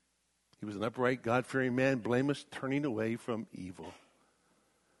 He was an upright, God-fearing man, blameless, turning away from evil.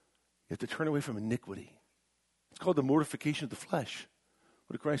 You have to turn away from iniquity. It's called the mortification of the flesh.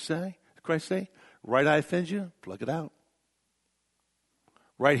 What did Christ say? Right eye offends you, plug it out.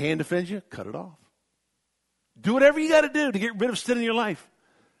 Right hand offends you, cut it off. Do whatever you got to do to get rid of sin in your life.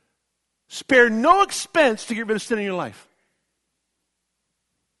 Spare no expense to get rid of sin in your life.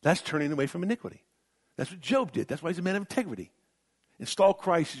 That's turning away from iniquity. That's what Job did. That's why he's a man of integrity. Install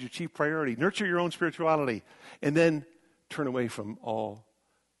Christ as your chief priority. Nurture your own spirituality. And then turn away from all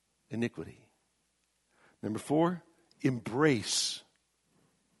iniquity. Number 4, embrace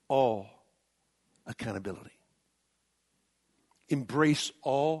all accountability. Embrace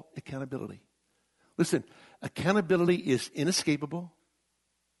all accountability. Listen, accountability is inescapable,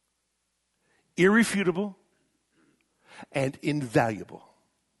 irrefutable, and invaluable.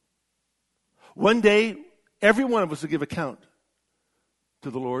 One day, every one of us will give account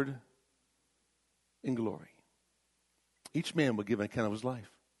to the Lord in glory. Each man will give an account of his life.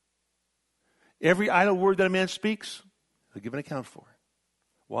 Every idle word that a man speaks, he'll give an account for.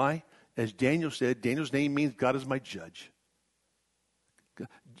 Why? As Daniel said, Daniel's name means God is my judge.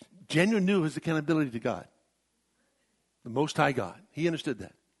 Daniel knew his accountability to God, the Most High God. He understood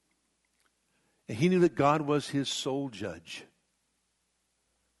that. And he knew that God was his sole judge.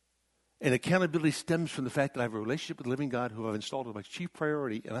 And accountability stems from the fact that I have a relationship with the living God who I've installed as my chief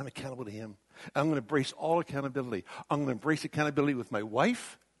priority, and I'm accountable to him. I'm going to embrace all accountability. I'm going to embrace accountability with my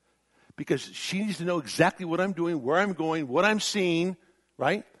wife because she needs to know exactly what I'm doing, where I'm going, what I'm seeing,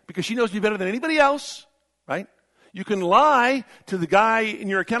 right? Because she knows me better than anybody else, right? You can lie to the guy in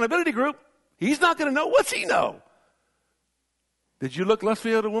your accountability group. He's not going to know. What's he know? Did you look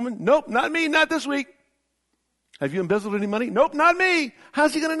lustfully at a woman? Nope, not me, not this week. Have you embezzled any money? Nope, not me.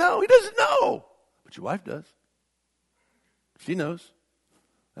 How's he going to know? He doesn't know. But your wife does. She knows.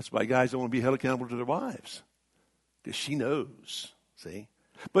 That's why guys don't want to be held accountable to their wives. Because she knows. See?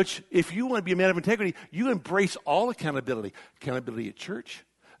 But if you want to be a man of integrity, you embrace all accountability. Accountability at church.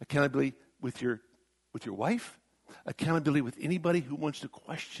 Accountability with your wife. Accountability with anybody who wants to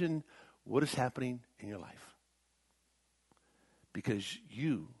question what is happening in your life. Because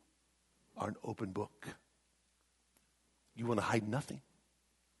you are an open book. You want to hide nothing.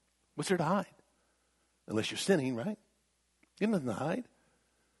 What's there to hide? Unless you're sinning, right? You have nothing to hide.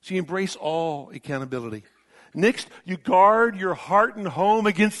 So you embrace all accountability. Next, you guard your heart and home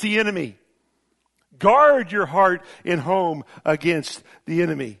against the enemy. Guard your heart and home against the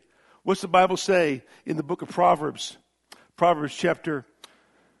enemy. What's the Bible say in the book of Proverbs? Proverbs chapter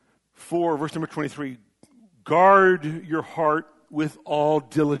 4, verse number 23. Guard your heart with all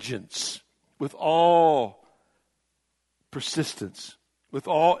diligence, with all persistence, with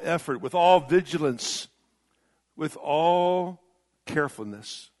all effort, with all vigilance, with all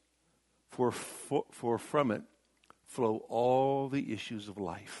carefulness, for from it flow all the issues of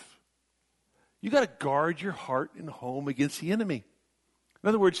life. You got to guard your heart and home against the enemy. In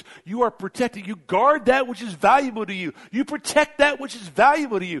other words, you are protected. You guard that which is valuable to you. You protect that which is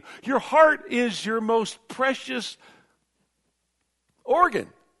valuable to you. Your heart is your most precious organ,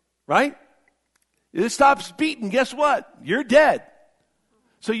 right? If it stops beating, guess what? You're dead.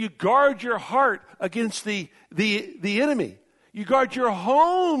 So you guard your heart against the enemy. You guard your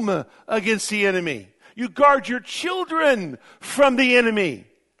home against the enemy. You guard your children from the enemy.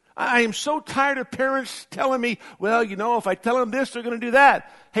 I am so tired of parents telling me, well, if I tell them this, they're going to do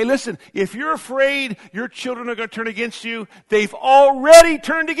that. Hey, listen, if you're afraid your children are going to turn against you, they've already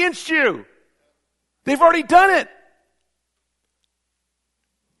turned against you. They've already done it.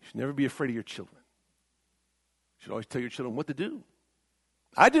 You should never be afraid of your children. You should always tell your children what to do.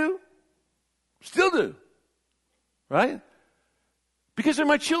 I do. Still do. Right? Because they're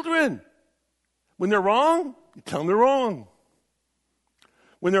my children. When they're wrong, you tell them they're wrong.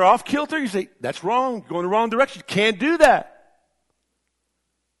 When they're off kilter, you say, that's wrong. You're going the wrong direction. You can't do that.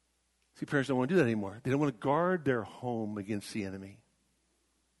 See, parents don't want to do that anymore. They don't want to guard their home against the enemy.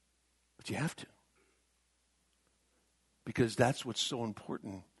 But you have to. Because that's what's so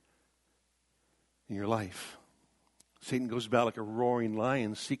important in your life. Satan goes about like a roaring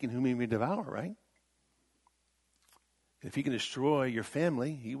lion seeking whom he may devour, right? If he can destroy your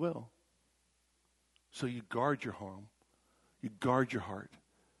family, he will. So you guard your home. You guard your heart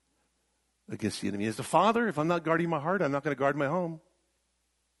against the enemy. As a father, if I'm not guarding my heart, I'm not going to guard my home.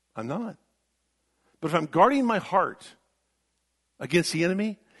 I'm not. But if I'm guarding my heart against the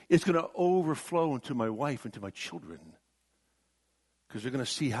enemy, it's going to overflow into my wife and to my children. Because they're going to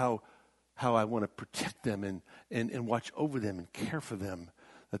see how I want to protect them and watch over them and care for them,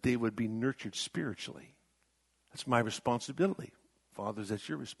 that they would be nurtured spiritually. That's my responsibility. Fathers, that's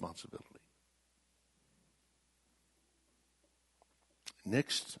your responsibility.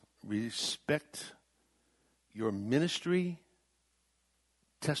 Next, respect your ministry,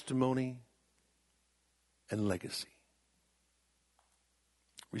 testimony, and legacy.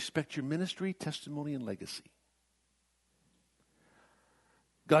 Respect your ministry, testimony, and legacy.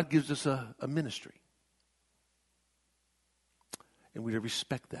 God gives us a ministry. And we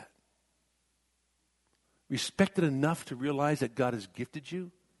respect that. Respect it enough to realize that God has gifted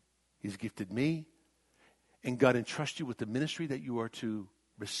you. He's gifted me. And God entrusts you with the ministry that you are to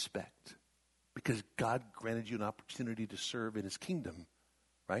respect. Because God granted you an opportunity to serve in His kingdom.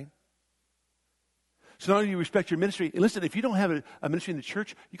 Right? So not only do you respect your ministry, and listen, if you don't have a ministry in the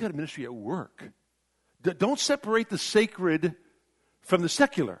church, you got a ministry at work. Don't separate the sacred from the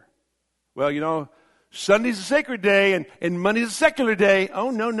secular. Well, Sunday's a sacred day and Monday's a secular day. Oh,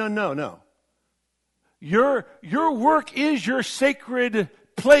 no. Your work is your sacred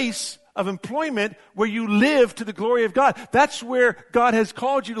place of employment where you live to the glory of God. That's where God has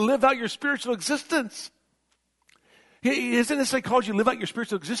called you to live out your spiritual existence. He hasn't necessarily called you to live out your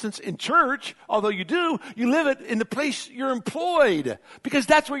spiritual existence in church, although you do. You live it in the place you're employed because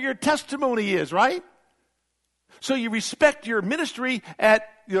that's where your testimony is, right? So you respect your ministry at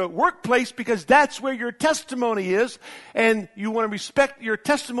your workplace because that's where your testimony is. And you want to respect your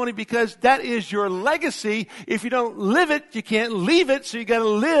testimony because that is your legacy. If you don't live it, you can't leave it. So you got to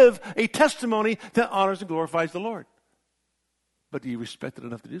live a testimony that honors and glorifies the Lord. But do you respect it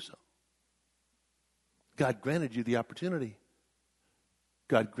enough to do so? God granted you the opportunity.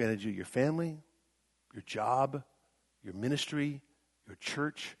 God granted you your family, your job, your ministry, your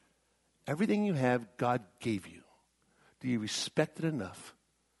church. Everything you have, God gave you. Do you respect it enough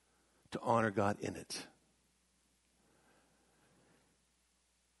to honor God in it?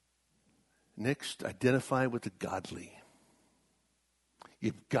 Next, identify with the godly.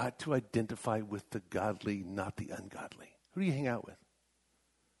 You've got to identify with the godly, not the ungodly. Who do you hang out with?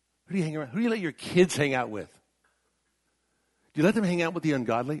 Who do you hang around? Who do you let your kids hang out with? Do you let them hang out with the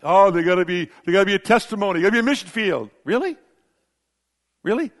ungodly? Oh, they gotta be a testimony, they gotta be a mission field. Really?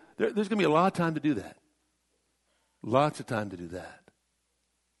 Really? There's gonna be a lot of time to do that. Lots of time to do that.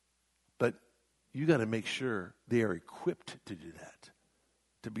 But you got to make sure they are equipped to do that,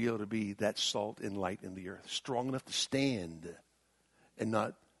 to be able to be that salt and light in the earth, strong enough to stand and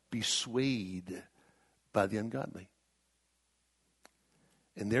not be swayed by the ungodly.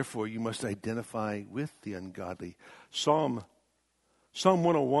 And therefore, you must identify with the ungodly. Psalm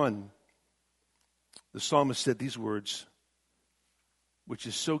 101, the psalmist said these words, which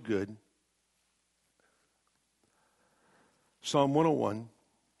is so good. Psalm 101.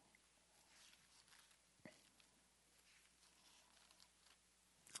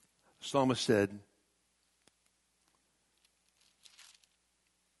 Psalmist said,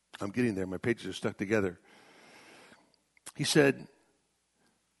 I'm getting there, my pages are stuck together. He said,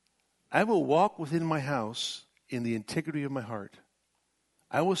 I will walk within my house in the integrity of my heart.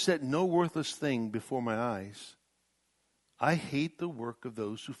 I will set no worthless thing before my eyes. I hate the work of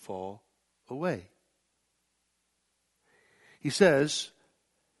those who fall away. He says,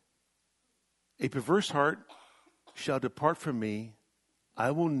 a perverse heart shall depart from me. I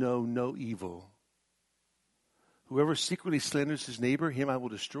will know no evil. Whoever secretly slanders his neighbor, him I will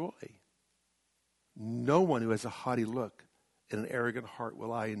destroy. No one who has a haughty look and an arrogant heart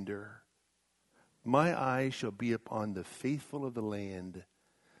will I endure. My eyes shall be upon the faithful of the land,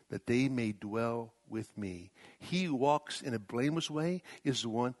 that they may dwell with me. He who walks in a blameless way is the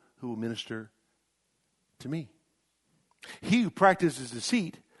one who will minister to me. He who practices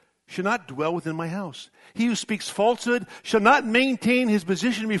deceit shall not dwell within my house. He who speaks falsehood shall not maintain his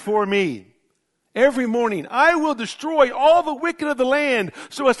position before me. Every morning I will destroy all the wicked of the land,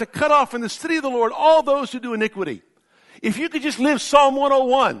 so as to cut off from the city of the Lord all those who do iniquity. If you could just live Psalm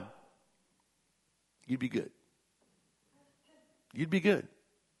 101, you'd be good. You'd be good.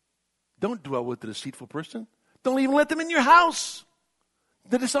 Don't dwell with the deceitful person. Don't even let them in your house.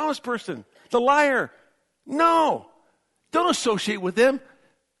 The dishonest person, the liar. No. Don't associate with them.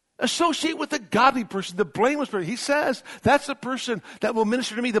 Associate with the godly person, the blameless person. He says, that's the person that will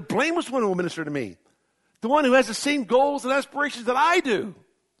minister to me. The blameless one will minister to me. The one who has the same goals and aspirations that I do.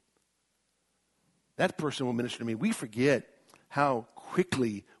 That person will minister to me. We forget how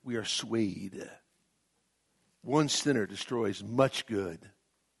quickly we are swayed. One sinner destroys much good.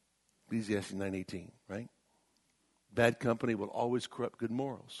 Ecclesiastes 9:18, right? Bad company will always corrupt good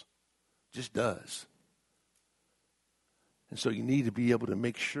morals. Just does. And so you need to be able to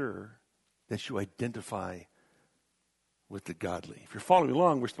make sure that you identify with the godly. If you're following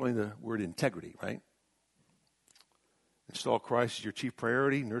along, we're studying the word integrity, right? Install Christ as your chief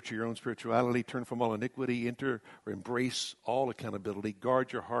priority. Nurture your own spirituality. Turn from all iniquity. Enter or embrace all accountability.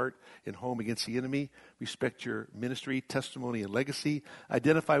 Guard your heart and home against the enemy. Respect your ministry, testimony, and legacy.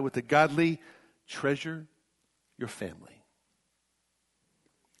 Identify with the godly. Treasure your family.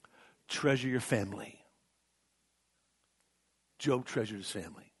 Treasure your family. Job treasured his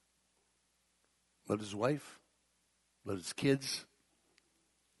family. Loved his wife. Loved his kids.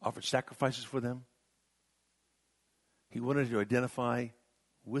 Offered sacrifices for them. He wanted to identify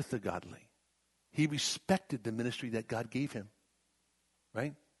with the godly. He respected the ministry that God gave him.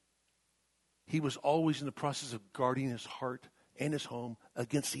 Right? He was always in the process of guarding his heart and his home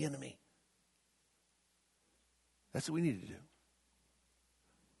against the enemy. That's what we need to do.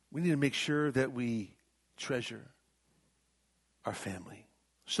 We need to make sure that we treasure our family.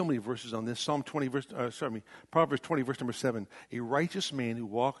 So many verses on this. Proverbs 20, verse number 7. A righteous man who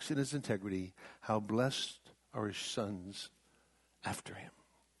walks in his integrity, how blessed are his sons after him.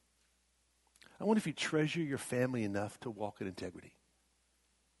 I wonder if you treasure your family enough to walk in integrity.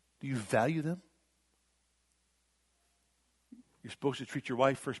 Do you value them? You're supposed to treat your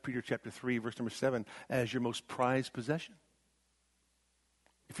wife, 1 Peter chapter 3, verse number 7, as your most prized possession.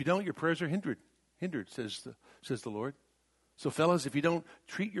 If you don't, your prayers are hindered, says the Lord. So fellas, if you don't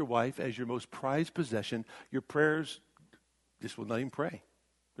treat your wife as your most prized possession, your prayers just will not even pray.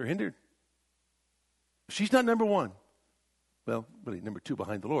 They're hindered. She's not number one. Well, really number two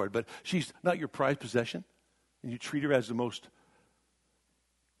behind the Lord, but she's not your prized possession, and you treat her as the most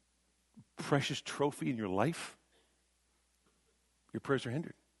precious trophy in your life, your prayers are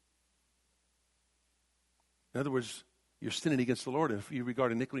hindered. In other words, you're sinning against the Lord. If you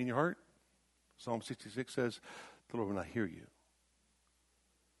regard iniquity in your heart, Psalm 66 says, the Lord will not hear you.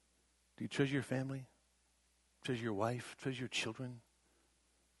 Do you treasure your family? Treasure your wife? Treasure your children?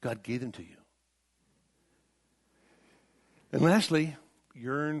 God gave them to you. And lastly,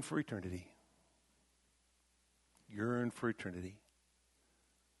 yearn for eternity. Yearn for eternity.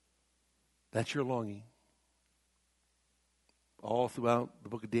 That's your longing. All throughout the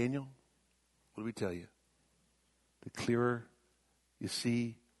book of Daniel, what do we tell you? The clearer you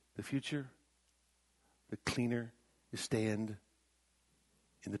see the future, the cleaner you stand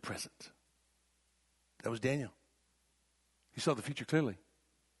in the present. That was Daniel. He saw the future clearly.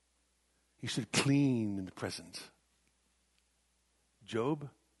 He stood clean in the present. Job,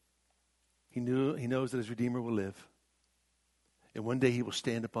 he knows that his Redeemer will live. And one day he will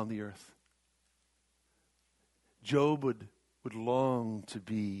stand upon the earth. Job would long to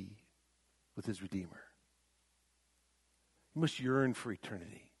be with his Redeemer. He must yearn for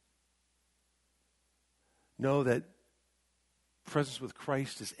eternity. Know that presence with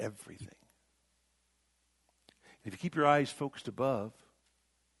Christ is everything. If you keep your eyes focused above,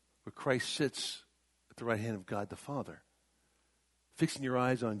 where Christ sits at the right hand of God the Father, fixing your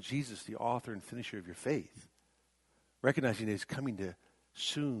eyes on Jesus, the author and finisher of your faith, recognizing that he's coming to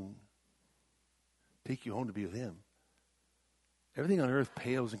soon take you home to be with him, everything on earth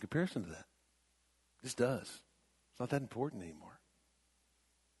pales in comparison to that. This does. It's not that important anymore.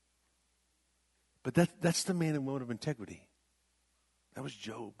 But that's the man and woman of integrity. That was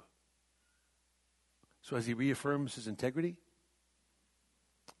Job. So as he reaffirms his integrity,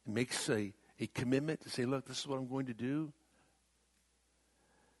 he makes a commitment to say, look, this is what I'm going to do.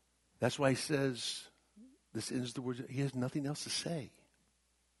 That's why he says This ends the words. He has nothing else to say.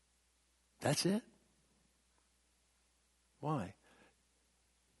 That's it. Why?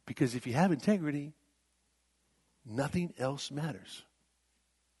 Because if you have integrity, nothing else matters.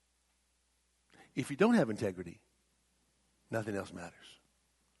 If you don't have integrity, nothing else matters.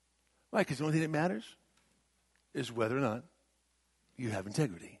 Why? Because the only thing that matters is whether or not you have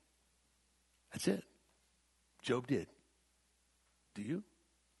integrity. That's it. Job did. Do you?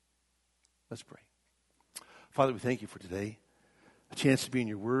 Let's pray. Father, we thank you for today. A chance to be in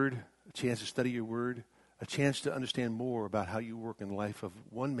your word, a chance to study your word, a chance to understand more about how you work in the life of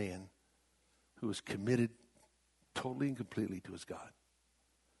one man who is committed totally and completely to his God.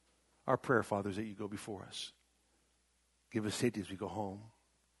 Our prayer, Father, is that you go before us. Give us safety as we go home.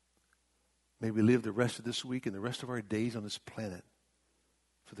 May we live the rest of this week and the rest of our days on this planet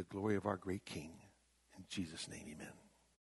for the glory of our great King. In Jesus' name, amen.